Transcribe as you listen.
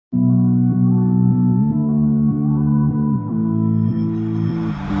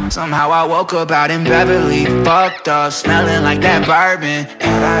Somehow I woke up out in Beverly, fucked up, smelling like that bourbon,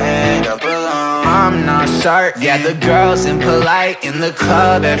 and I end up alone. I'm not certain. Yeah, the girls impolite in the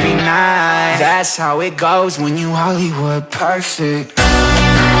club every night. That's how it goes when you Hollywood perfect.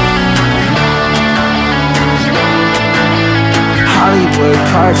 Hollywood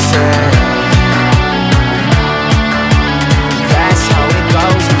perfect. That's how it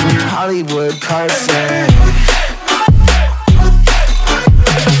goes when you Hollywood perfect.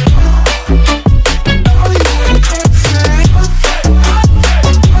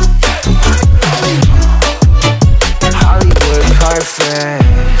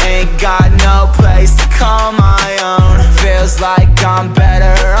 Ain't got no place to call my own. Feels like I'm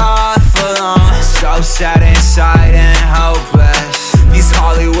better off alone. So sad inside and hopeless. These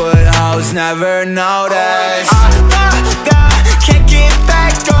Hollywood hoes never notice. Can't get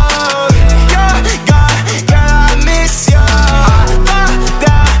back on. Girl, I miss you.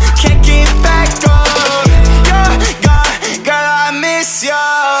 Can't get back on. Girl, I miss you.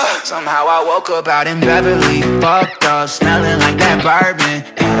 Somehow I woke up out in Beverly, fucked up, smelling like that bourbon,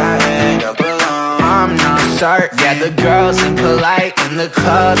 and I end up alone. I'm not certain. Yeah, the girls impolite in the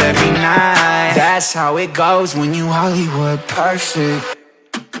club every night. That's how it goes when you Hollywood perfect.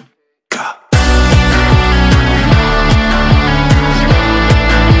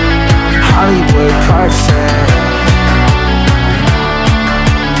 Hollywood perfect.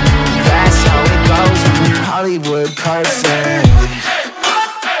 That's how it goes when you Hollywood perfect.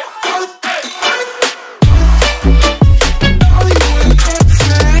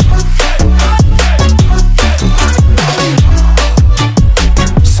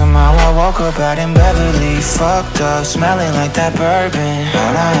 Woke up out in Beverly, fucked up, smelling like that bourbon,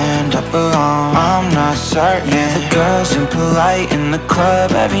 how'd I end up alone? I'm not certain. Yeah, the girls impolite in the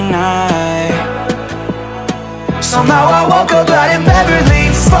club every night. Somehow I woke up out in Beverly,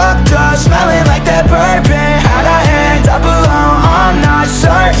 fucked up, smelling like that bourbon, how'd I end up alone? I'm not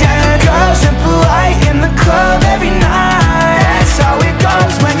certain. Yeah, the girls impolite in the club every night. That's how it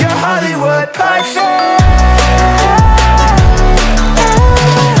goes when you're Hollywood perfect.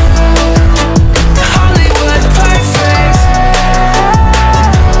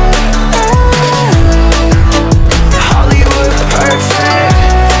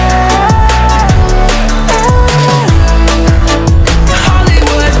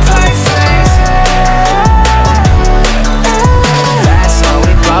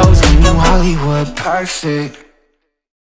 Perfect.